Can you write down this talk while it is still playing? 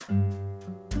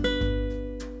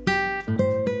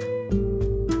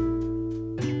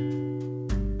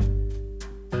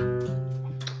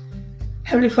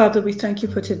Heavenly Father, we thank you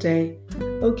for today.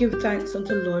 Oh, give thanks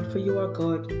unto the Lord, for you are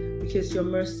God, because your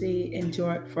mercy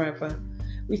endureth forever.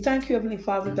 We thank you, Heavenly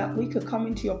Father, that we could come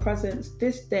into your presence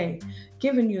this day,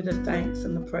 giving you the thanks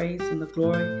and the praise and the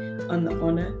glory and the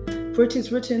honor. For it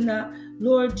is written that,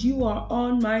 Lord, you are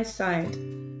on my side.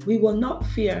 We will not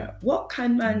fear. What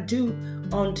can man do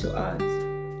unto us?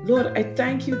 Lord, I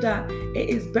thank you that it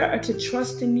is better to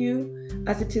trust in you.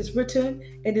 As it is written,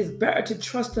 it is better to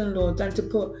trust in the Lord than to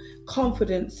put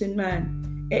confidence in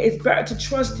man. It is better to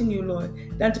trust in you,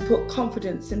 Lord, than to put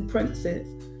confidence in princes.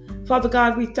 Father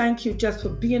God, we thank you just for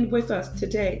being with us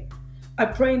today. I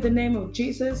pray in the name of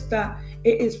Jesus that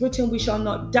it is written, we shall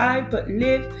not die but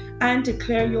live and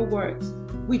declare your words.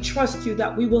 We trust you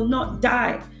that we will not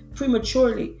die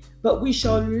prematurely, but we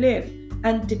shall live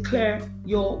and declare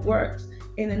your words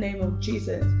in the name of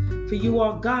Jesus. For you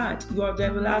are God, you are the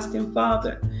everlasting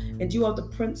Father, and you are the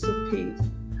Prince of Peace.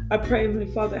 I pray,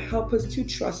 Heavenly Father, help us to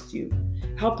trust you.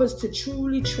 Help us to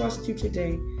truly trust you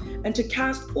today and to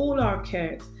cast all our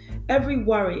cares, every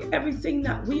worry, everything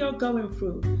that we are going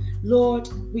through. Lord,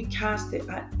 we cast it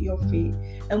at your feet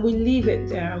and we leave it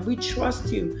there and we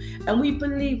trust you and we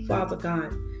believe, Father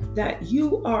God, that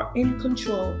you are in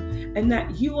control and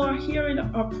that you are hearing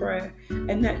our prayer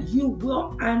and that you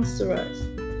will answer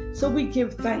us. So we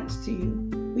give thanks to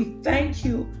you. We thank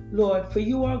you, Lord, for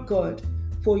you are good,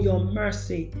 for your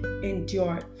mercy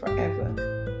endureth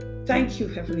forever. Thank you,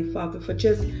 Heavenly Father, for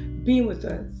just being with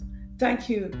us. Thank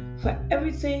you for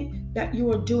everything that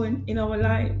you are doing in our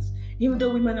lives, even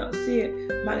though we may not see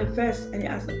it manifest and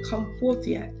it hasn't come forth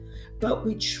yet. But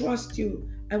we trust you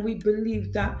and we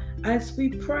believe that as we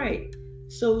pray,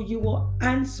 so you will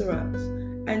answer us.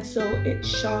 And so it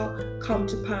shall come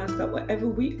to pass that whatever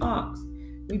we ask,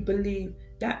 we believe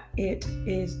that it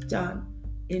is done.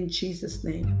 In Jesus'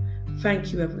 name.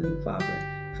 Thank you, Heavenly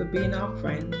Father, for being our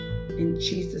friend. In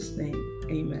Jesus' name,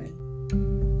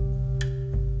 amen.